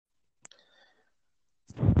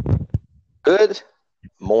Good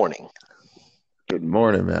morning. Good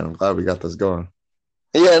morning, man. I'm glad we got this going.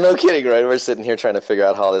 Yeah, no kidding, right? We're sitting here trying to figure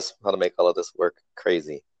out how to make all of this work.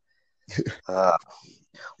 Crazy. Uh,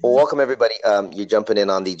 well, welcome everybody. You're jumping in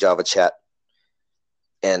on the Java chat,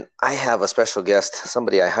 and I have a special guest,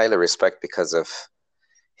 somebody I highly respect because of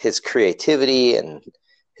his creativity and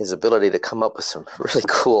his ability to come up with some really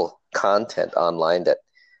cool content online that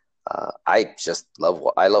I just love.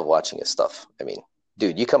 I love watching his stuff. I mean,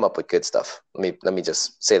 dude, you come up with good stuff. Let me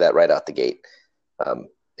just say that right out the gate. Um,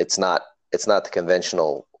 it's not the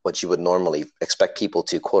conventional what you would normally expect people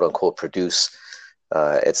to quote unquote produce.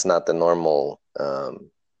 It's not the normal.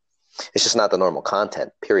 It's just not the normal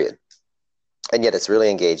content. Period. And yet it's really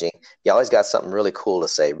engaging. You always got something really cool to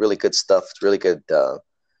say. Really good stuff. Really good.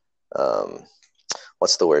 Um,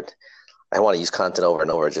 what's the word? I want to use content over and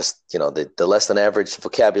over. Just the less than average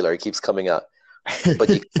vocabulary keeps coming out. But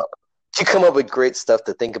you come up with great stuff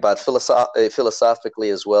to think about philosophically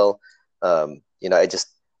as well.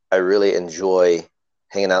 I really enjoy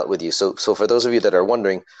hanging out with you. So for those of you that are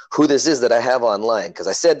wondering who this is that I have online, because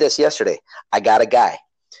I said this yesterday, I got a guy,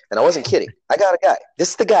 and I wasn't kidding. I got a guy. This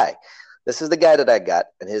is the guy. This is the guy that I got,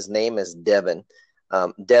 and his name is Devin.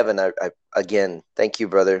 Devin, I again, thank you,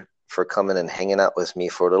 brother, for coming and hanging out with me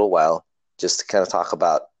for a little while, just to kind of talk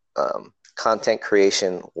about content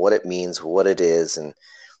creation, what it means, what it is, and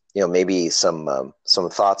maybe some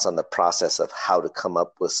thoughts on the process of how to come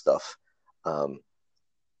up with stuff.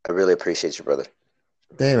 I really appreciate you, brother.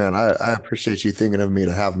 Hey, man, I appreciate you thinking of me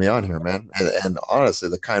to have me on here, man. And honestly,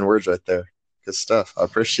 the kind words right there, good stuff. I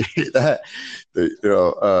appreciate that.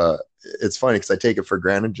 It's funny because I take it for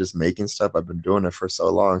granted just making stuff. I've been doing it for so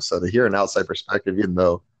long. So to hear an outside perspective, even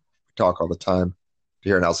though we talk all the time, to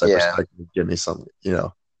hear an outside Yeah. perspective, give me some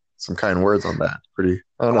kind words on that. Pretty,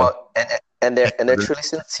 I don't know. Well, and they're truly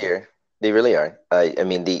sincere. They really are. I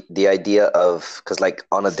mean the idea of because like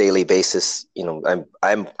on a daily basis,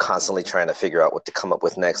 I'm constantly trying to figure out what to come up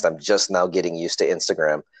with next. I'm just now getting used to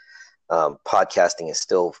Instagram. Podcasting is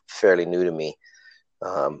still fairly new to me,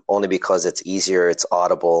 only because it's easier, it's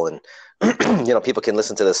audible, and people can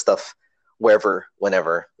listen to this stuff wherever,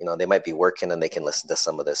 whenever. They might be working and they can listen to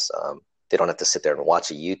some of this. They don't have to sit there and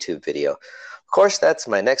watch a YouTube video. Of course, that's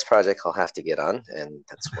my next project I'll have to get on, and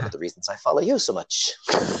that's one of the reasons I follow you so much.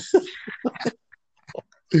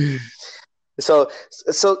 So,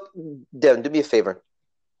 Devin, do me a favor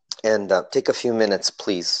and take a few minutes,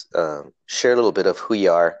 please. Share a little bit of who you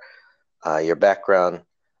are, your background.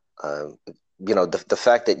 The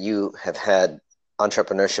fact that you have had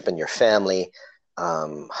entrepreneurship in your family,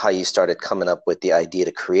 how you started coming up with the idea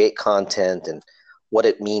to create content, and what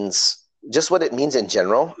it means, just what it means in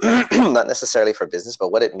general, not necessarily for business,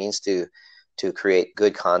 but what it means to create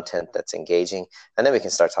good content that's engaging, and then we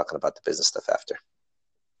can start talking about the business stuff after.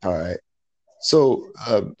 All right. So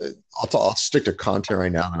I'll stick to content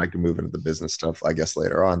right now, and I can move into the business stuff, I guess,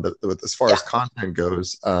 later on. But as far as content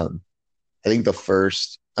goes, I think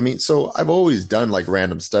so I've always done like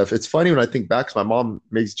random stuff. It's funny when I think back, 'cause my mom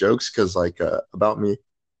makes jokes about me,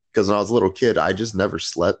 because when I was a little kid, I just never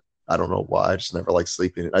slept. I don't know why. I just never liked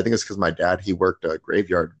sleeping. I think it's because my dad, he worked a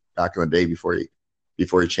graveyard back in the day before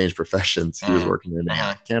he changed professions. He was working in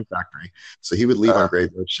a can factory. So he would leave on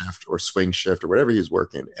graveyard shift or swing shift or whatever he was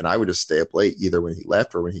working. And I would just stay up late either when he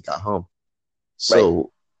left or when he got home. So right.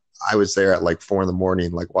 I was there at like 4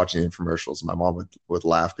 a.m, like watching infomercials. My mom would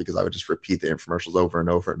laugh because I would just repeat the infomercials over and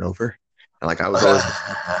over and over. And like I was always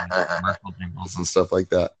commercial jingles and stuff like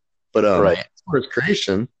that. But Right. as far as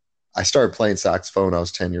creation, I started playing saxophone when I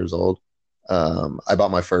was 10 years old. I bought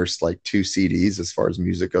my first like 2 CDs as far as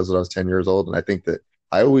music goes when I was 10 years old. And I think that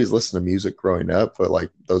I always listened to music growing up, but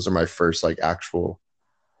like those are my first like actual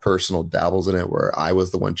personal dabbles in it where I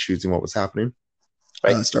was the one choosing what was happening.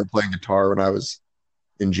 Right. I started playing guitar when I was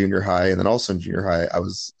in junior high. And then also in junior high, I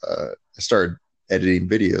started editing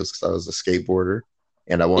videos because I was a skateboarder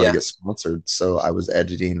and I wanted to get sponsored. So I was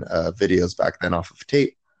editing videos back then off of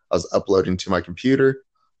tape. I was uploading to my computer.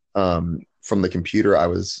 From the computer, I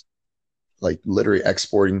was like literally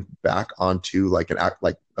exporting back onto like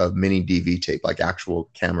a mini DV tape, like actual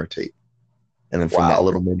camera tape. And then from that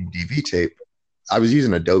little mini DV tape, I was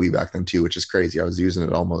using Adobe back then too, which is crazy. I was using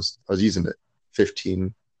it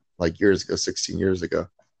 15 like years ago, 16 years ago.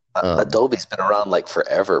 Adobe's been around like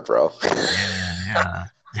forever, bro. Yeah.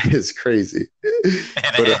 It's crazy.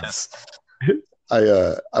 It is.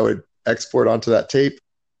 I would export onto that tape.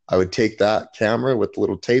 I would take that camera with the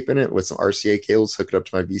little tape in it with some RCA cables, hook it up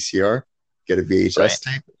to my VCR, get a VHS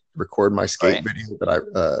tape, record my skate video that I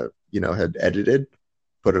had edited,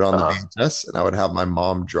 put it on the VHS, and I would have my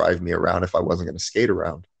mom drive me around if I wasn't going to skate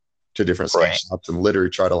around to different skate shops and literally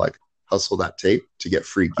try to like hustle that tape to get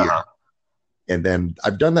free gear. Uh-huh. And then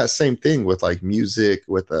I've done that same thing with like music,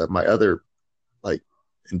 with my other like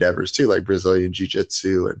endeavors too, like Brazilian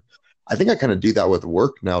Jiu-Jitsu. And I think I kind of do that with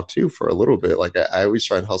work now too for a little bit. Like I always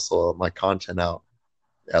try and hustle my content out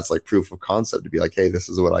as like proof of concept to be like, hey, this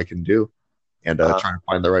is what I can do. And trying to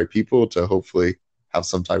find the right people to hopefully have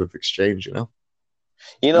some type of exchange, you know?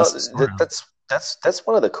 You know, that's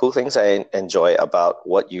one of the cool things I enjoy about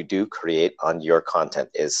what you do create on your content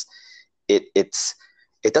is it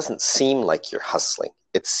doesn't seem like you're hustling.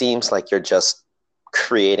 It seems like you're just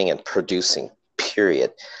creating and producing,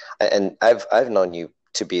 period. And I've known you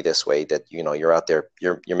to be this way, that, you know, you're out there,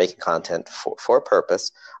 you're making content for a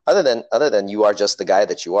purpose, other than you are just the guy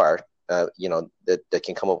that you are, you know, that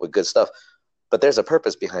can come up with good stuff. But there's a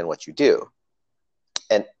purpose behind what you do.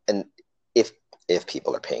 And if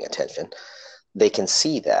people are paying attention, they can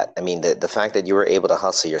see that. I mean, the fact that you were able to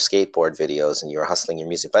hustle your skateboard videos and you were hustling your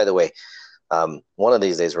music. By the way, one of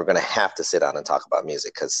these days we're going to have to sit down and talk about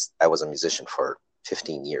music, because I was a musician for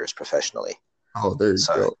 15 years professionally. Oh, there you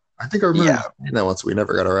go. I think I remember saying that once. We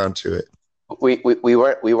never got around to it. We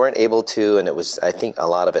weren't able to, and it was, I think a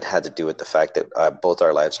lot of it had to do with the fact that both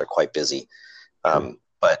our lives are quite busy.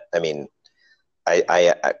 But I mean,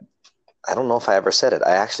 I don't know if I ever said it.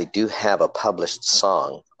 I actually do have a published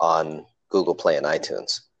song on Google Play and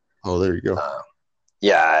iTunes. Oh, there you go.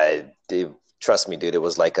 Trust me, dude. It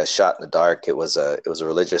was like a shot in the dark. It was a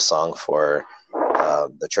religious song for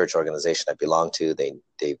the church organization I belonged to.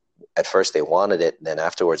 They at first they wanted it, and then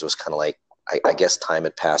afterwards it was kind of like I guess time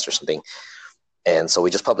had passed or something, and so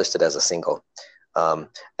we just published it as a single. And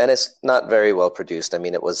it's not very well produced. I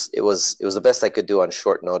mean, it was the best I could do on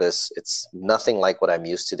short notice. It's nothing like what I'm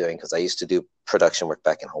used to doing, because I used to do production work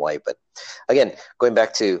back in Hawaii. But again, going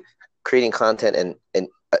back to creating content, and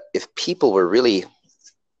if people were really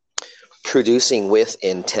producing with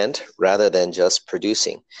intent rather than just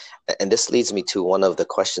producing, and this leads me to one of the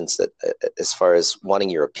questions that, as far as wanting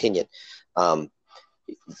your opinion,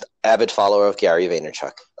 avid follower of Gary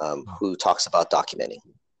Vaynerchuk, who talks about documenting.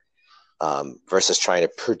 Versus trying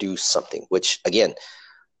to produce something, which again,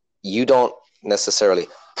 you don't necessarily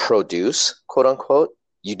produce, quote unquote.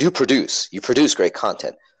 You do produce. You produce great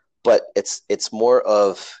content, but it's more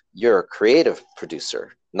of you're a creative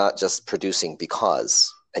producer, not just producing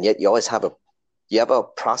because. And yet you always have a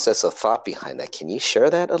process of thought behind that. Can you share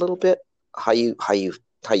that a little bit? How you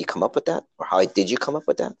come up with that, or how did you come up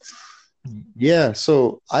with that? Yeah,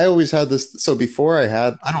 so I always had this. So before I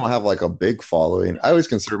don't have like a big following. I always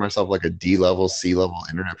consider myself like a D-level, C-level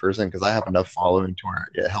internet person, because I have enough following to where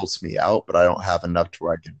it helps me out, but I don't have enough to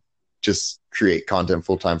where I can just create content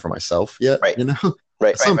full time for myself yet. Right. You know,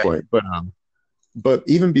 at some point. But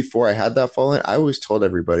even before I had that following, I always told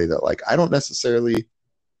everybody that like I don't necessarily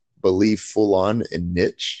believe full on in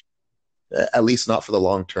niche, at least not for the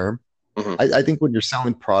long term. Mm-hmm. I think when you're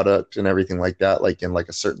selling product and everything like that, like in like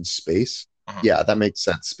a certain space, yeah, that makes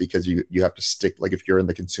sense, because you have to stick, like if you're in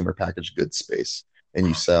the consumer packaged goods space and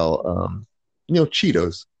you sell,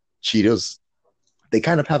 Cheetos, they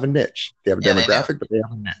kind of have a niche. They have a demographic, but they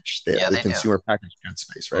have a niche. They have the consumer packaged goods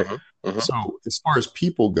space, right? Mm-hmm. So as far as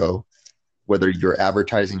people go, whether you're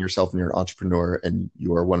advertising yourself and you're an entrepreneur and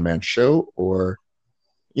you're a one-man show, or,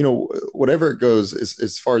 whatever it goes,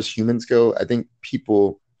 as far as humans go, I think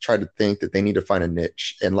people try to think that they need to find a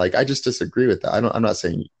niche. And like, I just disagree with that. I'm not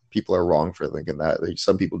saying people are wrong for thinking that. Like,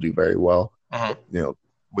 some people do very well,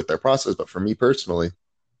 with their process. But for me personally,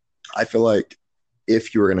 I feel like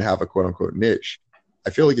if you were going to have a quote unquote niche, I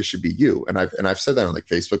feel like it should be you. And I've said that on like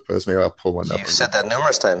Facebook posts. Maybe I'll pull one up. You've said that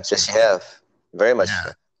numerous times. Yes, you have. Very much.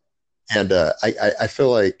 Yeah. And I feel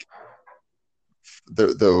like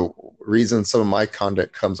the reason some of my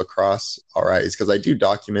content comes across all right is because I do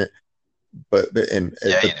document, but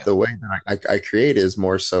the way that I create is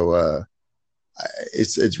more so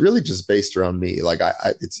it's really just based around me. Like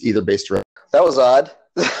it's either based around. That was odd.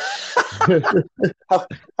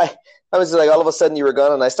 I was like, all of a sudden you were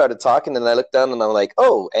gone, and I started talking, and I looked down, and I'm like,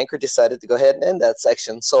 oh, Anchor decided to go ahead and end that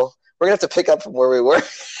section, so we're gonna have to pick up from where we were.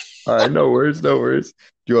 All right, no worries.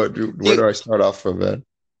 Where do I start off from, man?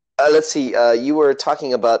 Let's see. You were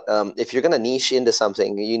talking about if you're gonna niche into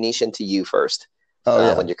something, you niche into you first.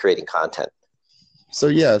 When you're creating content. So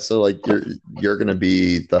like you're going to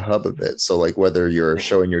be the hub of it. So like whether you're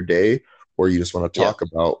showing your day or you just want to talk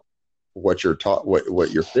about what you're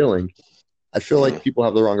what you're feeling, I feel like people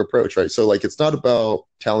have the wrong approach, right? So like it's not about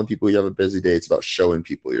telling people you have a busy day. It's about showing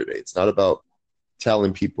people your day. It's not about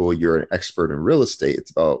telling people you're an expert in real estate.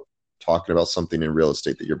 It's about talking about something in real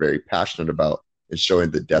estate that you're very passionate about and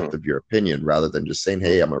showing the depth of your opinion, rather than just saying,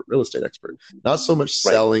 hey, I'm a real estate expert. Not so much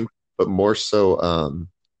selling, but more so,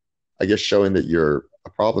 I guess showing that you're a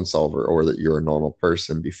problem solver or that you're a normal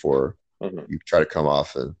person before Mhm. you try to come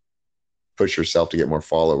off and push yourself to get more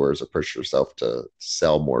followers or push yourself to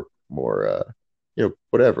sell more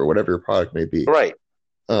whatever your product may be. Right,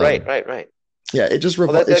 right, Um, right, right. yeah, it just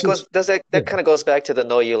Well, it's that goes just does that yeah, that kind of goes back to the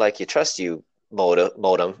know you like you trust you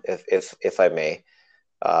modem, if I may,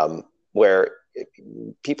 where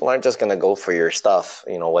people aren't just going to go for your stuff,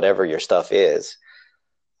 whatever your stuff is,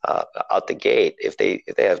 out the gate if they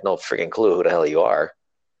have no freaking clue who the hell you are.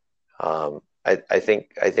 I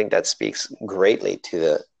think that speaks greatly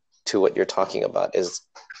to what you're talking about. Is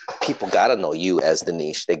people got to know you as the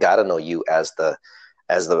niche. They got to know you as the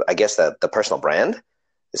I guess the personal brand.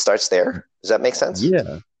 It starts there. Does that make sense?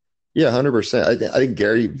 yeah. Yeah, 100%. I think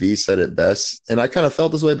Gary Vee said it best, and I kind of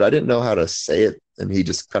felt this way, but I didn't know how to say it, and he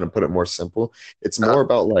just kind of put it more simple. It's Uh-huh. more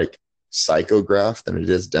about like psychograph than it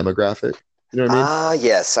is demographic. You know what I mean?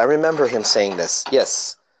 Yes, I remember him saying this.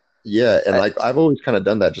 Yes. Yeah, and I, like I've always kind of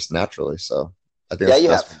done that just naturally, so I think yeah, that's the you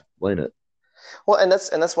best way have. to explain it. Well, and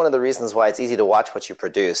that's one of the reasons why it's easy to watch what you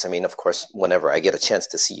produce. I mean, of course, whenever I get a chance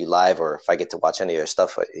to see you live, or if I get to watch any of your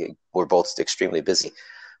stuff, we're both extremely busy.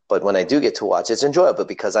 But when I do get to watch, it's enjoyable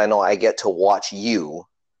because I know I get to watch you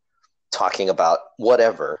talking about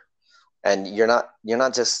whatever, and you're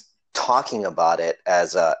not just talking about it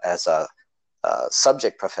as a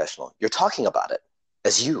subject professional. You're talking about it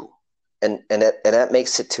as you, and that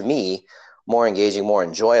makes it to me more engaging, more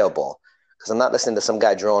enjoyable, because I'm not listening to some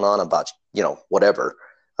guy drone on about whatever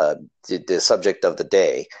the subject of the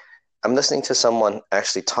day. I'm listening to someone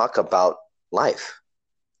actually talk about life,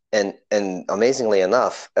 and amazingly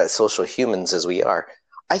enough, as social humans as we are,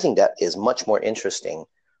 I think that is much more interesting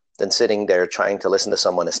than sitting there trying to listen to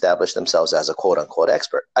someone establish themselves as a quote unquote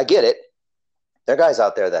expert. I get it. There are guys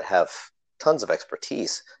out there that have tons of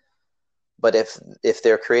expertise, but if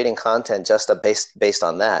they're creating content just based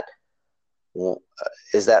on that,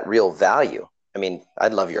 is that real value? I mean,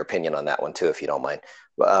 I'd love your opinion on that one too, if you don't mind.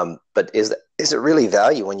 But is it really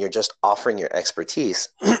value when you're just offering your expertise?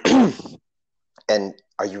 And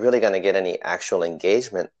are you really going to get any actual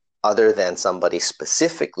engagement other than somebody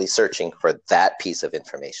specifically searching for that piece of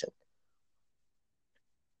information?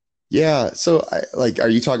 Yeah, so are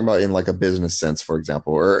you talking about in like a business sense, for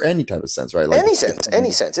example, or any type of sense, right? Like Any if sense,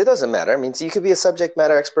 any sense. It doesn't matter. I mean, so you could be a subject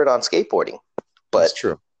matter expert on skateboarding, that's but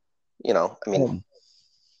true. I mean, Um,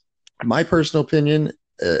 my personal opinion,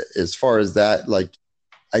 as far as that, like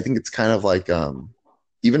I think it's kind of like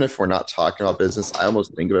even if we're not talking about business, I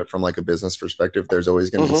almost think of it from like a business perspective. There's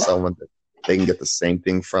always going to be mm-hmm, someone that they can get the same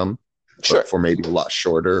thing from, sure, but for maybe a lot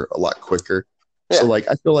shorter, a lot quicker. So yeah, like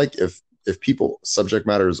I feel like if people subject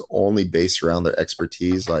matter is only based around their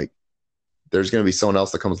expertise, like there's going to be someone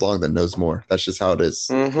else that comes along that knows more. That's just how it is.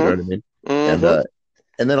 You know mm-hmm, what I mean? And mm-hmm,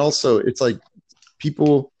 and then also it's like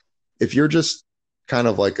people, if you're just kind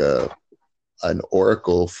of like an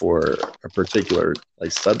oracle for a particular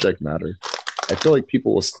like subject matter, I feel like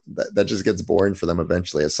people will that just gets boring for them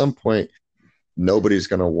eventually. At some point, nobody's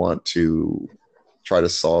going to want to try to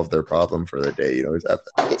solve their problem for the day. Sometimes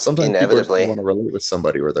people are just going to inevitably, want to relate with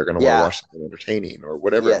somebody, or they're going to want to yeah, watch something entertaining, or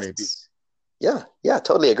whatever it may be. yes, yeah, yeah,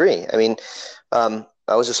 totally agree. I mean,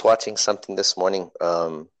 I was just watching something this morning.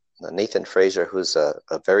 Nathan Fraser, who's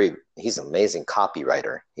he's an amazing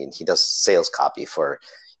copywriter. He does sales copy for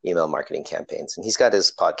email marketing campaigns, and he's got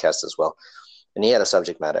his podcast as well. And he had a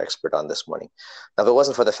subject matter expert on this morning. Now, if it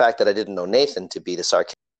wasn't for the fact that I didn't know Nathan to be the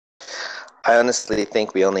sarcastic, I honestly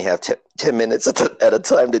think we only have 10 minutes at a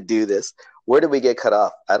time to do this. Where did we get cut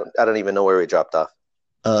off? I don't even know where we dropped off.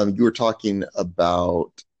 You were talking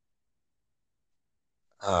about,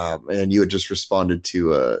 and you had just responded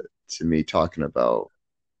to me talking about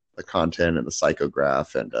the content and the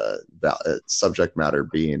psychograph and subject matter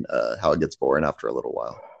being how it gets boring after a little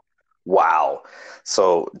while. Wow.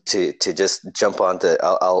 So to just jump on to,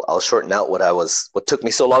 I'll shorten out what took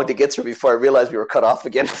me so long to get through before I realized we were cut off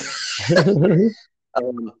again.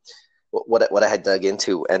 um, what I had dug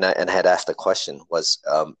into and I had asked a question was,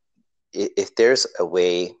 if there's a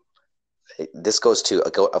way, this goes to,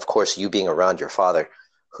 of course, you being around your father,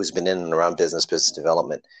 who's been in and around business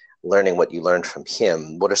development, learning what you learned from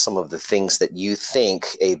him. What are some of the things that you think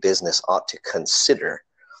a business ought to consider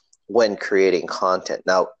when creating content?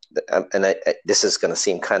 Now, this is going to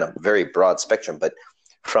seem kind of very broad spectrum, but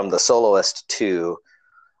from the soloist to,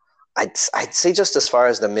 I'd say just as far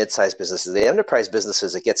as the mid-sized businesses, the enterprise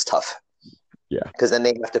businesses, it gets tough. Yeah. Because then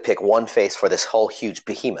they have to pick one face for this whole huge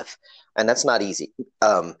behemoth, and that's not easy.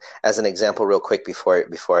 As an example, real quick before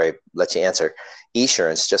I let you answer,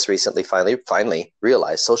 Esurance just recently finally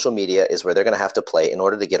realized social media is where they're going to have to play in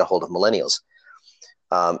order to get a hold of millennials.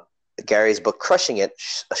 Gary's book, Crushing It,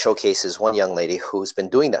 showcases one young lady who's been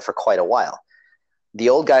doing that for quite a while. The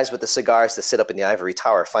old guys with the cigars that sit up in the ivory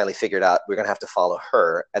tower finally figured out we're going to have to follow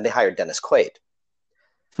her, and they hired Dennis Quaid.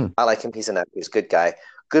 I like him. He's a good guy,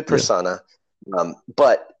 good persona. Yeah.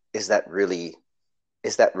 But is that really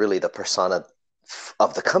the persona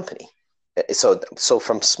of the company? So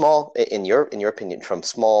from small, in your opinion, from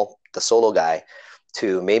small, the solo guy,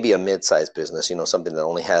 to maybe a mid-sized business, something that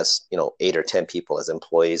only has 8 or 10 people as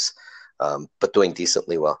employees, but doing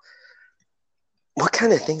decently well. What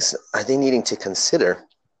kind of things are they needing to consider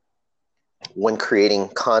when creating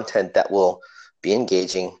content that will be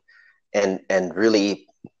engaging and really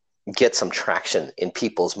get some traction in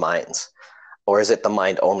people's minds? Or is it the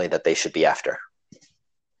mind only that they should be after?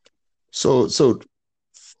 So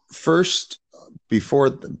first,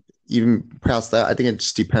 before even past that, I think it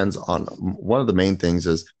just depends on, one of the main things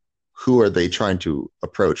is, who are they trying to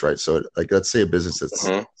approach, right? So like, let's say a business that's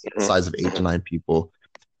the size of 8 to 9 people.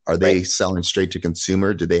 Are they selling straight to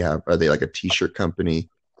consumer? Are they like a t-shirt company?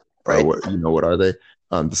 Right. What are they?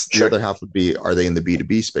 The other half would be, are they in the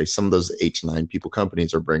B2B space? Some of those 8 to 9 people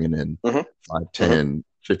companies are bringing in $5, $10,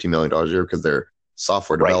 $50 million a year because they're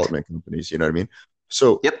software development companies. You know what I mean?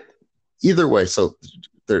 So either way, so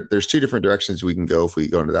there's 2 different directions we can go if we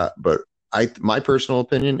go into that. But my personal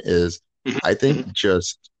opinion is, I think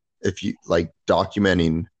just, if you like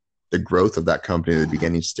documenting the growth of that company at the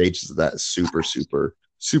beginning stages of that, is super, super,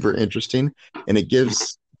 super interesting. And it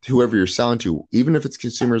gives whoever you're selling to, even if it's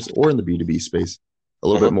consumers or in the B2B space, a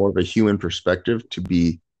little bit more of a human perspective to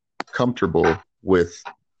be comfortable with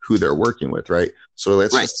who they're working with, right? So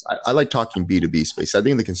I like talking B2B space. I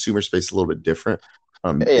think the consumer space is a little bit different.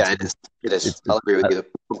 It is. I'll agree with you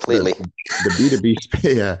completely. The B2B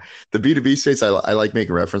space, the B2B space, I like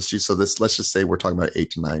making reference to. So let's just say we're talking about 8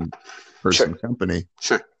 to 9 person company.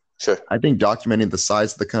 Sure. I think documenting the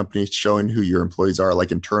size of the company, showing who your employees are,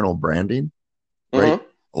 like internal branding, right?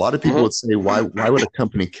 A lot of people would say, why would a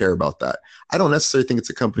company care about that? I don't necessarily think it's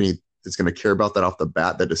a company that's going to care about that off the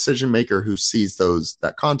bat. The decision maker who sees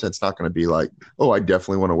that content's not going to be like, oh, I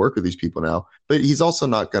definitely want to work with these people now. But he's also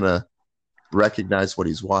not going to recognize what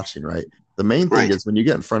he's watching, right? The main thing is, when you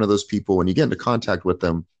get in front of those people, when you get into contact with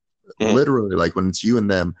them, literally, like when it's you and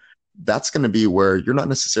them, that's going to be where you're not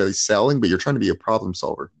necessarily selling, but you're trying to be a problem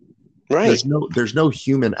solver. Right. There's no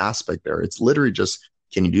human aspect there. It's literally just,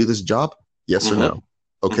 can you do this job? Yes or no?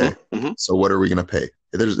 Okay. So what are we going to pay?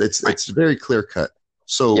 It's very clear cut.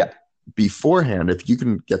 So beforehand, if you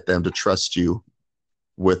can get them to trust you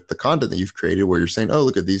with the content that you've created, where you're saying, oh,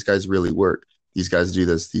 look at these guys really work. These guys do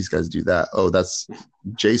this. These guys do that. Oh, that's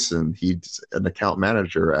Jason. He's an account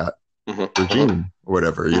manager at Virgin or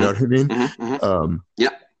whatever. You know what I mean?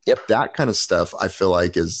 That kind of stuff, I feel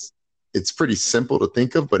like it's pretty simple to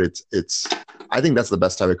think of, but I think that's the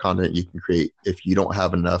best type of content you can create if you don't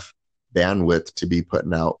have enough bandwidth to be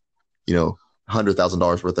putting out,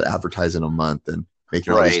 $100,000 worth of advertising a month and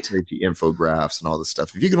making all these crazy infographics and all this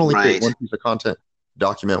stuff. If you can only create one piece of content,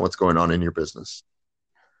 document what's going on in your business.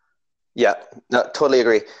 Yeah, no, totally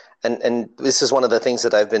agree. And this is one of the things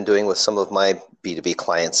that I've been doing with some of my B2B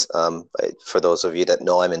clients. For those of you that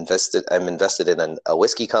know, I'm invested in a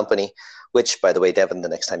whiskey company, which, by the way, Devin, the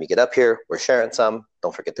next time you get up here, we're sharing some.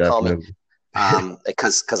 Don't forget to call me.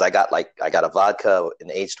 Because I got a vodka,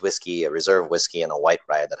 an aged whiskey, a reserve whiskey, and a white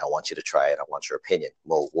rye that I want you to try, and I want your opinion.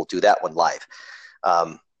 We'll do that one live.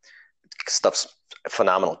 Stuff's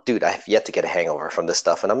phenomenal, dude. I have yet to get a hangover from this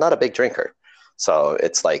stuff, and I'm not a big drinker. So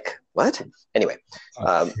it's like, what? Anyway,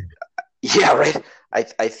 yeah, right.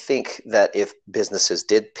 I think that if businesses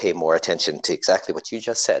did pay more attention to exactly what you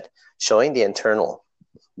just said, showing the internal,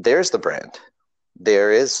 there's the brand,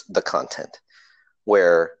 there is the content,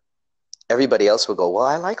 where everybody else will go, well,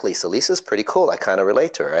 I like Lisa. Lisa's pretty cool. I kind of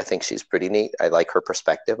relate to her. I think she's pretty neat. I like her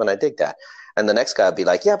perspective, and I dig that. And the next guy would be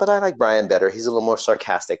like, yeah, but I like Brian better. He's a little more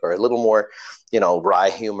sarcastic, or a little more, wry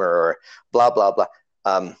humor, or blah, blah, blah.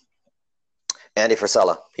 Andy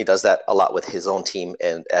Frisella, he does that a lot with his own team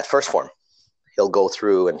and at First Form. He'll go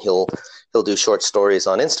through and he'll do short stories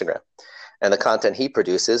on Instagram. And the content he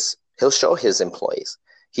produces, he'll show his employees.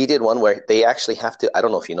 He did one where they actually have to, I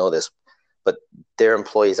don't know if you know this, but their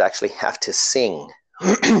employees actually have to sing.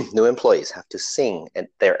 New employees have to sing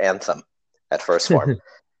their anthem at First Form.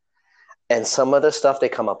 And some of the stuff they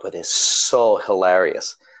come up with is so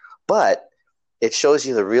hilarious. But it shows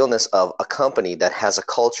you the realness of a company that has a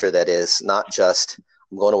culture that is not just,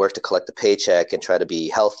 I'm going to work to collect a paycheck and try to be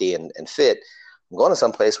healthy and fit. I'm going to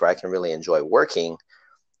some place where I can really enjoy working.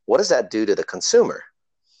 What does that do to the consumer?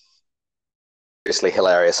 Seriously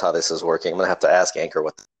hilarious how this is working. I'm going to have to ask Anchor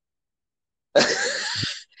what.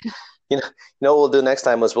 what we'll do next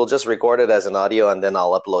time is we'll just record it as an audio and then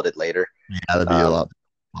I'll upload it later. Yeah, that'd be a lot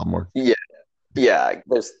more. Yeah, yeah.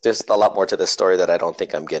 There's a lot more to this story that I don't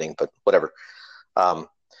think I'm getting, but whatever.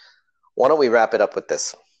 Why don't we wrap it up with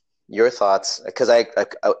this? Your thoughts, because I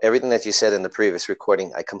everything that you said in the previous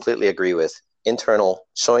recording, I completely agree with.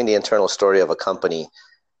 Showing the internal story of a company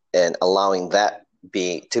and allowing that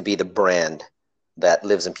to be the brand that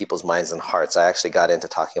lives in people's minds and hearts. I actually got into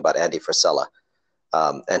talking about Andy Frisella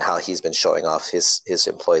and how he's been showing off his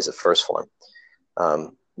employees at First Form.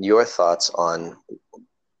 Your thoughts on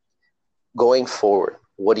going forward?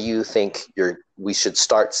 What do you think we should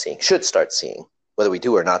start seeing? Whether we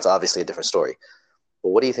do or not is obviously a different story. But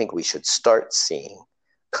what do you think we should start seeing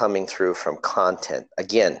coming through from content?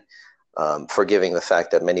 Again, forgiving the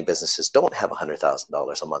fact that many businesses don't have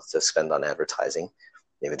 $100,000 a month to spend on advertising.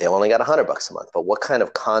 Maybe they only got $100 a month. But what kind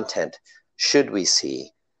of content should we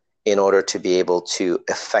see in order to be able to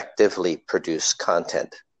effectively produce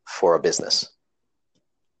content for a business?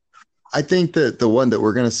 I think that the one that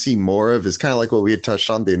we're going to see more of is kind of like what we had touched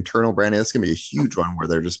on, the internal branding. That's going to be a huge one where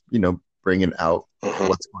they're just, bringing out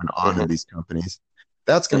what's going on in these companies.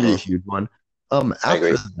 That's going to be a huge one.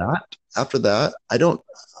 After that,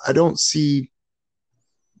 I don't see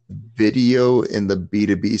video in the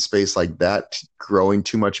B2B space like that growing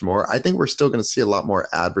too much more. I think we're still going to see a lot more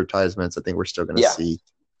advertisements. I think we're still going to see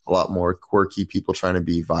a lot more quirky people trying to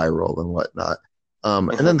be viral and whatnot.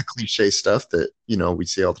 And then the cliche stuff that, we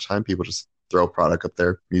see all the time, people just throw product up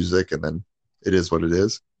there, music, and then it is what it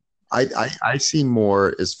is. I see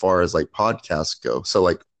more as far as like podcasts go. So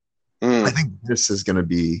like, I think this is going to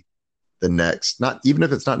be the next, not even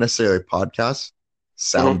if it's not necessarily a podcast,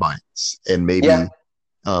 sound bites and maybe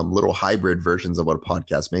little hybrid versions of what a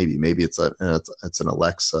podcast may be. Maybe it's an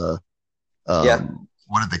Alexa.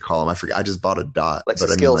 What did they call them? I forget. I just bought a Dot. Alexa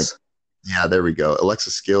Skills. Yeah, there we go.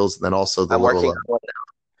 Alexa Skills. And then also the working on one now.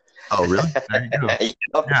 Oh, really? There you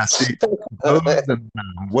go. Yeah, see,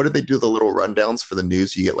 what did they do? The little rundowns for the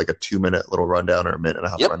news? You get like a 2-minute little rundown or a minute and a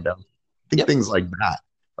half rundown. I think things like that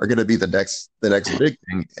are going to be the next big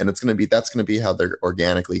thing, and that's going to be how they're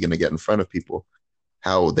organically going to get in front of people.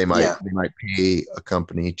 How they might pay a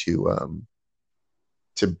company to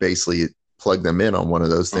basically plug them in on one of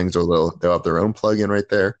those things, or they'll have their own plugin right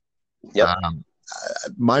there. Yeah.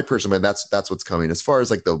 My personal, that's what's coming as far as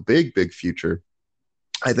like the big future.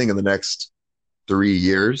 I think in the next 3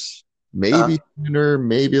 years, maybe sooner,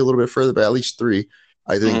 maybe a little bit further, but at least 3.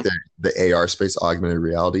 I think that the AR space, augmented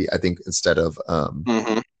reality, I think instead of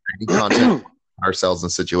content ourselves in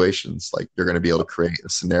situations, like you're going to be able to create a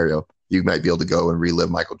scenario. You might be able to go and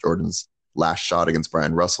relive Michael Jordan's last shot against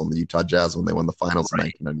Brian Russell in the Utah Jazz when they won the finals in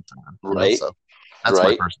 1999. Right. So that's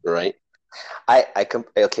my personal. Right.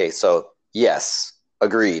 Okay. So yes,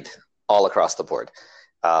 agreed all across the board.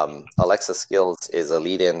 Alexa Skills is a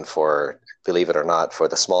lead-in for, believe it or not, for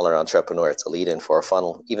the smaller entrepreneur. It's a lead-in for a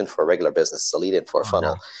funnel, even for a regular business. It's a lead-in for a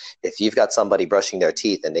funnel. Yeah. If you've got somebody brushing their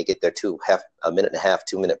teeth and they get their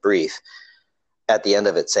 2-minute brief at the end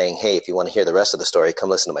of it saying, hey, if you want to hear the rest of the story, come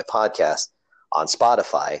listen to my podcast on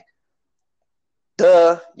Spotify.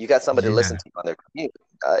 You got somebody to listen to on their commute.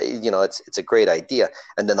 It's a great idea.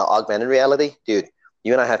 And then the augmented reality, dude,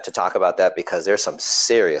 you and I have to talk about that because there's some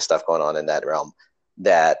serious stuff going on in that realm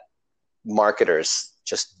that marketers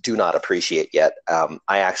just do not appreciate yet.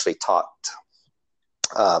 I actually talked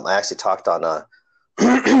on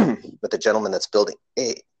with a gentleman that's building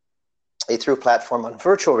a through platform on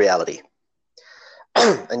virtual reality.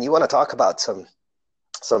 And you want to talk about some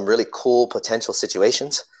really cool potential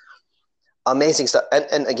situations, amazing stuff.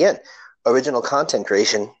 And again, original content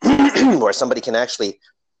creation where somebody can actually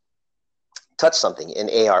touch something in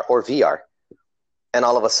AR or VR, and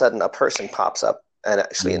all of a sudden a person pops up and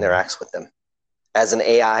actually interacts with them as an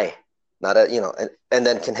AI, not and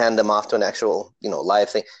then can hand them off to an actual, live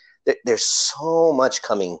thing. There's so much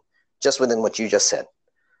coming just within what you just said.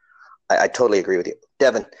 I totally agree with you.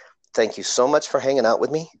 Devin, thank you so much for hanging out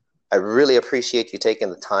with me. I really appreciate you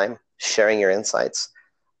taking the time, sharing your insights.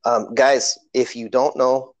 Guys, if you don't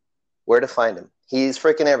know where to find him, he's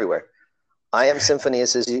freaking everywhere. I Am Symphony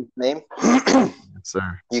is his name. Yes,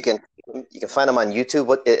 sir. You can find him on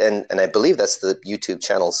YouTube, and I believe that's the YouTube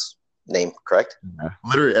channel's name, correct? Yeah.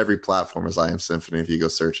 Literally every platform is I Am Symphony if you go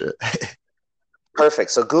search it.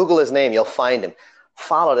 Perfect. So Google his name, you'll find him.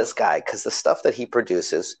 Follow this guy because the stuff that he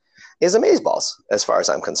produces is amazeballs as far as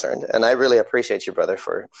I'm concerned. And I really appreciate you, brother,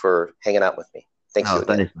 for hanging out with me. Thank you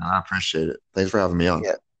again. Thanks, man. I appreciate it. Thanks for having me on.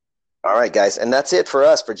 Yeah. All right, guys. And that's it for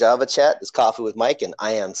us for Java Chat. It's Coffee with Mike and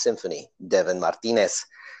I Am Symphony. Devin Martinez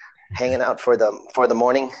hanging out for the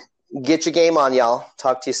morning. Get your game on, y'all.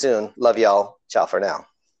 Talk to you soon. Love y'all. Ciao for now.